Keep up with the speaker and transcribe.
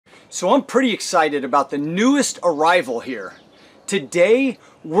So I'm pretty excited about the newest arrival here. Today,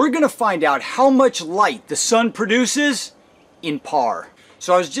 we're going to find out how much light the sun produces in PAR.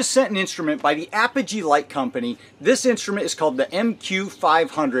 So I was just sent an instrument by the Apogee light company. This instrument is called the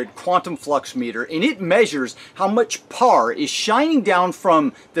MQ500 quantum flux meter, and it measures how much PAR is shining down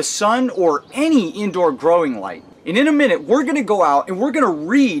from the sun or any indoor growing light. And in a minute, we're going to go out and we're going to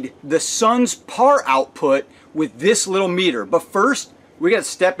read the sun's PAR output with this little meter. But first, we got to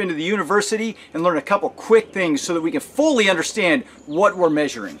step into the university and learn a couple quick things so that we can fully understand what we're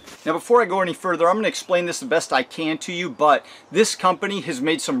measuring. Now, before I go any further, I'm going to explain this the best I can to you, but this company has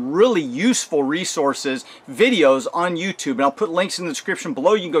made some really useful resources, videos on YouTube, and I'll put links in the description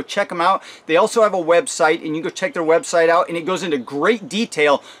below. You can go check them out. They also have a website, and you can go check their website out, and it goes into great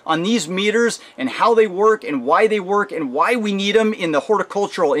detail on these meters and how they work and why we need them in the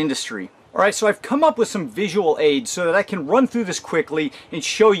horticultural industry. Alright, so I've come up with some visual aids so that I can run through this quickly and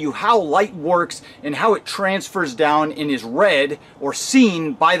show you how light works and how it transfers down and is read or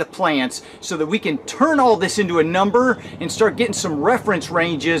seen by the plants so that we can turn all this into a number and start getting some reference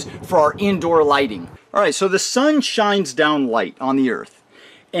ranges for our indoor lighting. Alright, so the sun shines down light on the earth,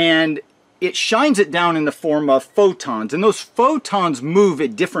 and it shines it down in the form of photons, and those photons move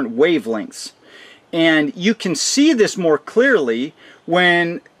at different wavelengths. And you can see this more clearly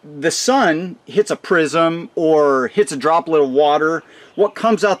when the sun hits a prism or hits a droplet of water. What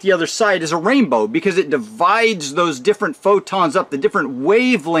comes out the other side is a rainbow because it divides those different photons up, the different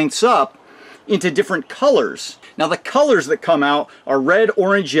wavelengths up, into different colors. Now the colors that come out are red,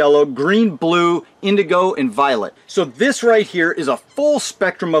 orange, yellow, green, blue, indigo, and violet. So this right here is a full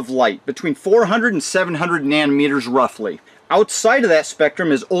spectrum of light between 400 and 700 nanometers roughly. Outside of that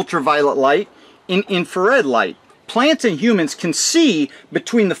spectrum is ultraviolet light and infrared light. Plants and humans can see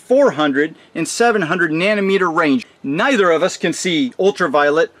between the 400 and 700 nanometer range. Neither of us can see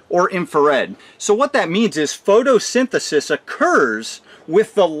ultraviolet or infrared. So what that means is photosynthesis occurs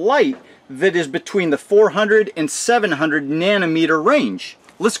with the light that is between the 400 and 700 nanometer range.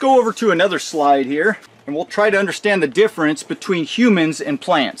 Let's go over to another slide here and we'll try to understand the difference between humans and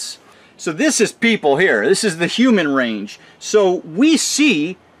plants. So this is people here. This is the human range. So we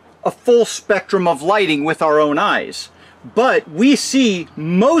see a full spectrum of lighting with our own eyes, but we see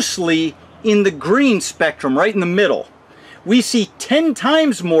mostly in the green spectrum, right in the middle. We see 10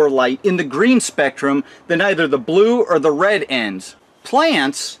 times more light in the green spectrum than either the blue or the red ends.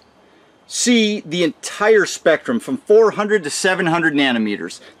 Plants see the entire spectrum from 400 to 700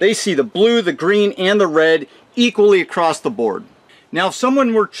 nanometers. They see the blue, the green, and the red equally across the board. Now, if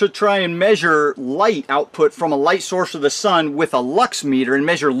someone were to try and measure light output from a light source of the sun with a lux meter and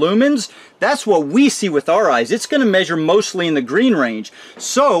measure lumens, that's what we see with our eyes. It's going to measure mostly in the green range.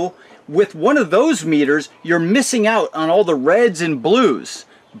 So, with one of those meters, you're missing out on all the reds and blues.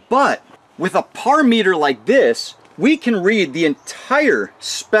 But with a PAR meter like this, we can read the entire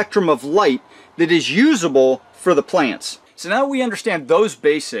spectrum of light that is usable for the plants. So now that we understand those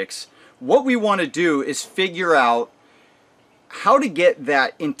basics, what we want to do is figure out how to get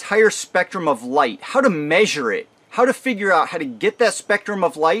that entire spectrum of light, how to measure it, how to figure out how to get that spectrum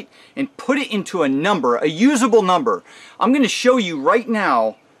of light and put it into a number, a usable number. I'm going to show you right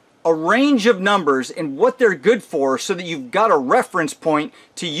now a range of numbers and what they're good for so that you've got a reference point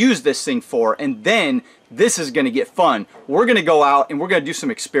to use this thing for, and then this is going to get fun. We're going to go out and we're going to do some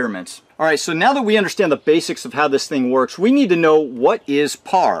experiments. Alright, so now that we understand the basics of how this thing works, we need to know what is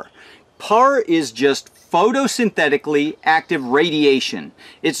PAR. PAR is just photosynthetically active radiation.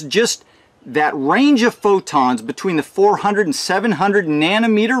 It's just that range of photons between the 400 and 700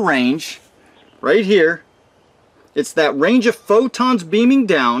 nanometer range, right here. It's that range of photons beaming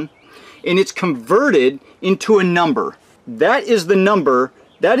down, and it's converted into a number. That is the number,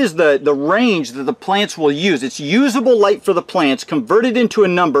 that is the range that the plants will use. It's usable light for the plants converted into a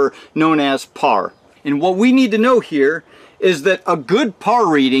number known as PAR. And what we need to know here is that a good PAR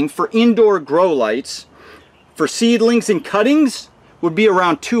reading for indoor grow lights for seedlings and cuttings would be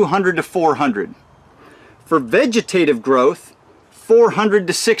around 200 to 400. For vegetative growth, 400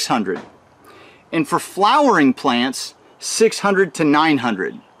 to 600. And for flowering plants, 600 to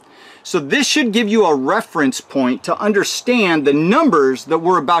 900. So this should give you a reference point to understand the numbers that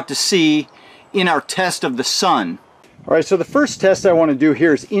we're about to see in our test of the sun. Alright, so the first test I want to do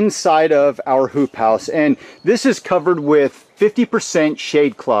here is inside of our hoop house, and this is covered with 50%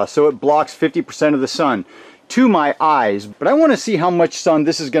 shade cloth, so it blocks 50% of the sun to my eyes. But I want to see how much sun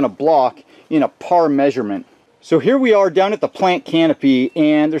this is going to block in a PAR measurement. So here we are down at the plant canopy,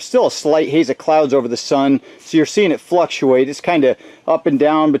 and there's still a slight haze of clouds over the sun, so you're seeing it fluctuate. It's kind of up and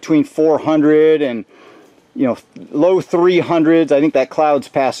down between 400 and you know, low 300s. I think that cloud's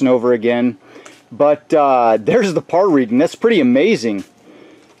passing over again. But there's the par reading. That's pretty amazing.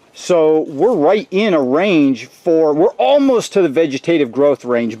 So we're right in a range we're almost to the vegetative growth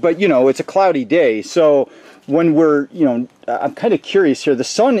range, but you know, it's a cloudy day. So when we're, you know, I'm kind of curious here. The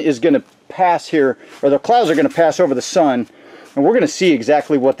sun is going to pass here, or the clouds are going to pass over the sun, and we're going to see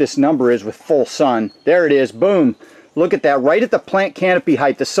exactly what this number is with full sun. There it is. Boom. Look at that. Right at the plant canopy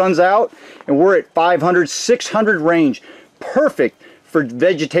height. The sun's out, and we're at 500, 600 range. Perfect for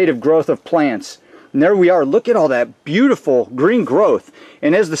vegetative growth of plants. And there we are. Look at all that beautiful green growth.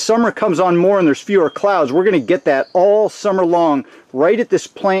 And as the summer comes on more and there's fewer clouds, we're going to get that all summer long right at this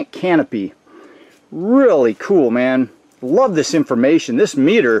plant canopy. Really cool, man. Love this information. This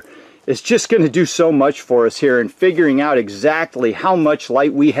meter is just going to do so much for us here in figuring out exactly how much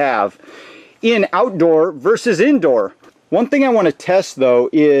light we have in outdoor versus indoor. One thing I want to test though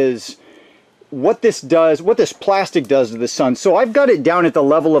is what this does, what this plastic does to the sun. So I've got it down at the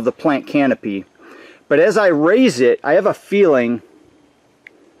level of the plant canopy. But as I raise it, I have a feeling,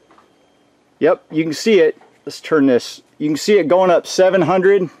 yep, you can see it. Let's turn this. You can see it going up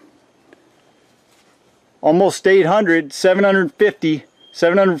 700, almost 800, 750,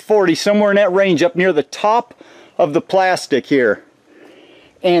 740, somewhere in that range up near the top of the plastic here.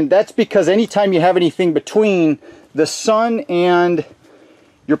 And that's because anytime you have anything between the sun and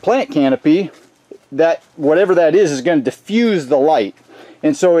your plant canopy, that whatever that is going to diffuse the light.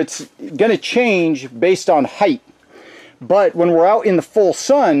 And so it's going to change based on height. But when we're out in the full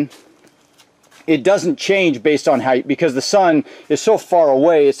sun, it doesn't change based on height because the sun is so far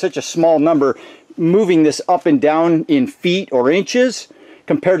away. It's such a small number, moving this up and down in feet or inches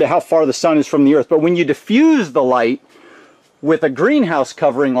compared to how far the sun is from the earth. But when you diffuse the light with a greenhouse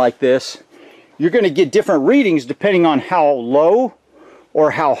covering like this, you're going to get different readings depending on how low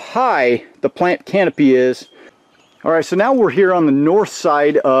or how high the plant canopy is. Alright, so now we're here on the north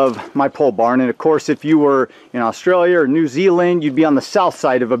side of my pole barn, and of course if you were in Australia or New Zealand, you'd be on the south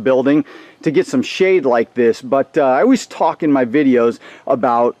side of a building to get some shade like this. But I always talk in my videos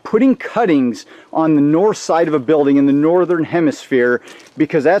about putting cuttings on the north side of a building in the northern hemisphere,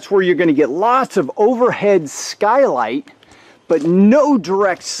 because that's where you're going to get lots of overhead skylight but no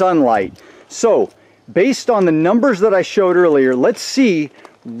direct sunlight. So based on the numbers that I showed earlier, let's see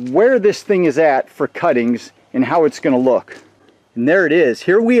where this thing is at for cuttings and how it's going to look. And there it is.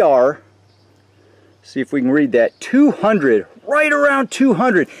 Here we are. See if we can read that. 200, right around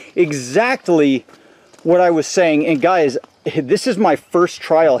 200. Exactly what I was saying. And guys, this is my first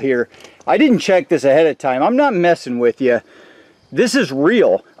trial here. I didn't check this ahead of time. I'm not messing with you. This is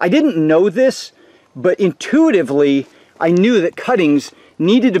real. I didn't know this, but intuitively I knew that cuttings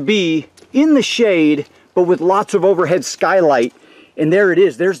needed to be in the shade, but with lots of overhead skylight. And there it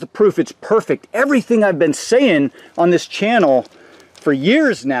is. There's the proof. It's perfect. Everything I've been saying on this channel for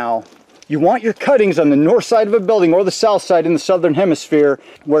years now. You want your cuttings on the north side of a building or the south side in the southern hemisphere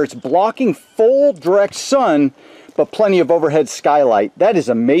where it's blocking full direct sun but plenty of overhead skylight. That is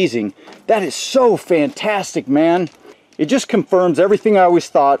amazing. That is so fantastic, man. It just confirms everything I always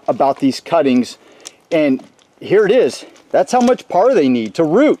thought about these cuttings. And here it is. That's how much par they need to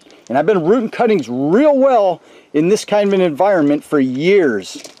root. And I've been rooting cuttings real well in this kind of an environment for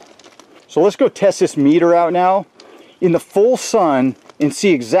years. So let's go test this meter out now in the full sun and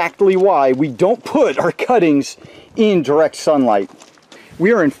see exactly why we don't put our cuttings in direct sunlight.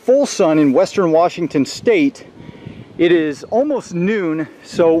 We are in full sun in western Washington state. It is almost noon,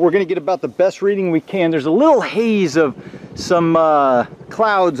 so we're going to get about the best reading we can. There's a little haze of some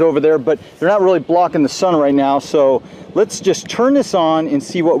clouds over there, but they're not really blocking the sun right now. So let's just turn this on and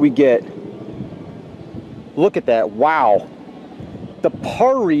see what we get. Look at that. Wow. The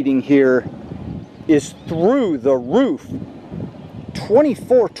par reading here is through the roof.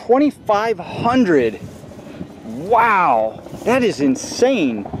 2,500. Wow. That is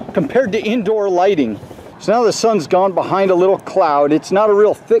insane compared to indoor lighting. So now the sun's gone behind a little cloud. It's not a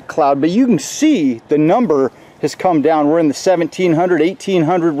real thick cloud, but you can see the number has come down. We're in the 1,700,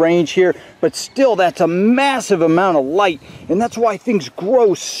 1,800 range here, but still that's a massive amount of light, and that's why things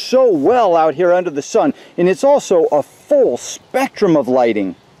grow so well out here under the sun. And it's also a full spectrum of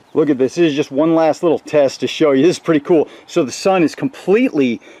lighting. Look at this. This is just one last little test to show you. This is pretty cool. So the sun is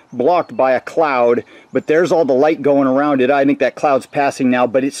completely blocked by a cloud, but there's all the light going around it. I think that cloud's passing now,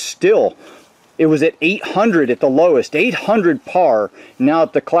 but it's still, it was at 800 at the lowest, 800 par. Now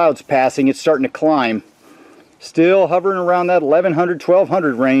that the cloud's passing, it's starting to climb. Still hovering around that 1,100,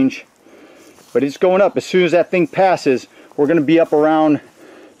 1,200 range, but it's going up. As soon as that thing passes, we're going to be up around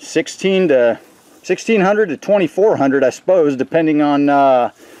 1,600 to 2,400, I suppose, depending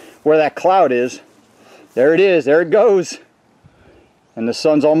on where that cloud is. There it is, there it goes. And the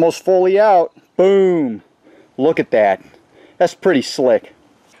sun's almost fully out. Boom. Look at that. That's pretty slick.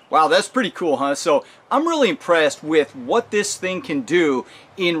 Wow, that's pretty cool, huh? So I'm really impressed with what this thing can do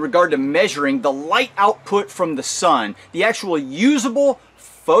in regard to measuring the light output from the sun, the actual usable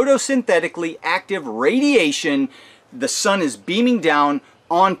photosynthetically active radiation the sun is beaming down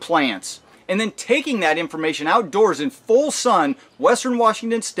on plants. And then taking that information outdoors in full sun, Western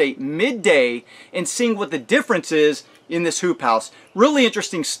Washington State, midday, and seeing what the difference is in this hoop house. Really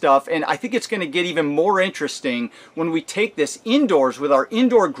interesting stuff, and I think it's going to get even more interesting when we take this indoors with our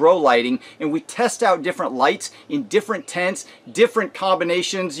indoor grow lighting and we test out different lights in different tents, different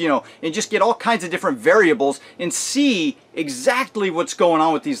combinations, you know, and just get all kinds of different variables and see exactly what's going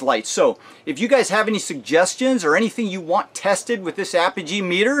on with these lights. So if you guys have any suggestions or anything you want tested with this Apogee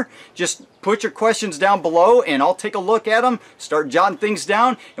meter, just put your questions down below and I'll take a look at them, start jotting things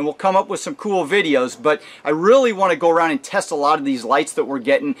down, and we'll come up with some cool videos. But I really want to go around and test a lot of these lights that we're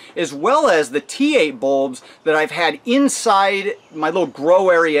getting, as well as the T8 bulbs that I've had inside my little grow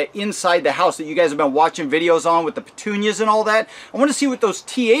area inside the house that you guys have been watching videos on with the petunias and all that. I want to see what those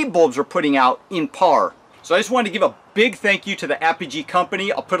T8 bulbs are putting out in par. So I just wanted to give a big thank you to the Apogee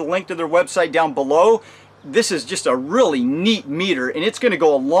company. I'll put a link to their website down below. This is just a really neat meter, and it's going to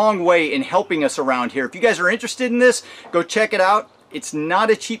go a long way in helping us around here. If you guys are interested in this, go check it out. It's not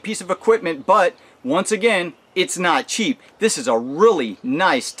a cheap piece of equipment, but once again, it's not cheap. This is a really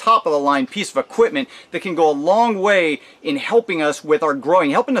nice top-of-the-line piece of equipment that can go a long way in helping us with our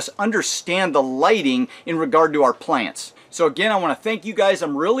growing, helping us understand the lighting in regard to our plants. So again, I want to thank you guys.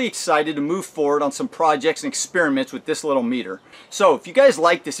 I'm really excited to move forward on some projects and experiments with this little meter. So if you guys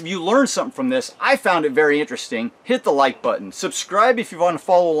like this, if you learned something from this, I found it very interesting, hit the like button. Subscribe if you want to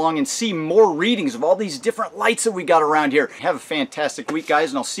follow along and see more readings of all these different lights that we got around here. Have a fantastic week, guys,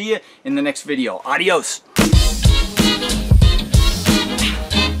 and I'll see you in the next video. Adios.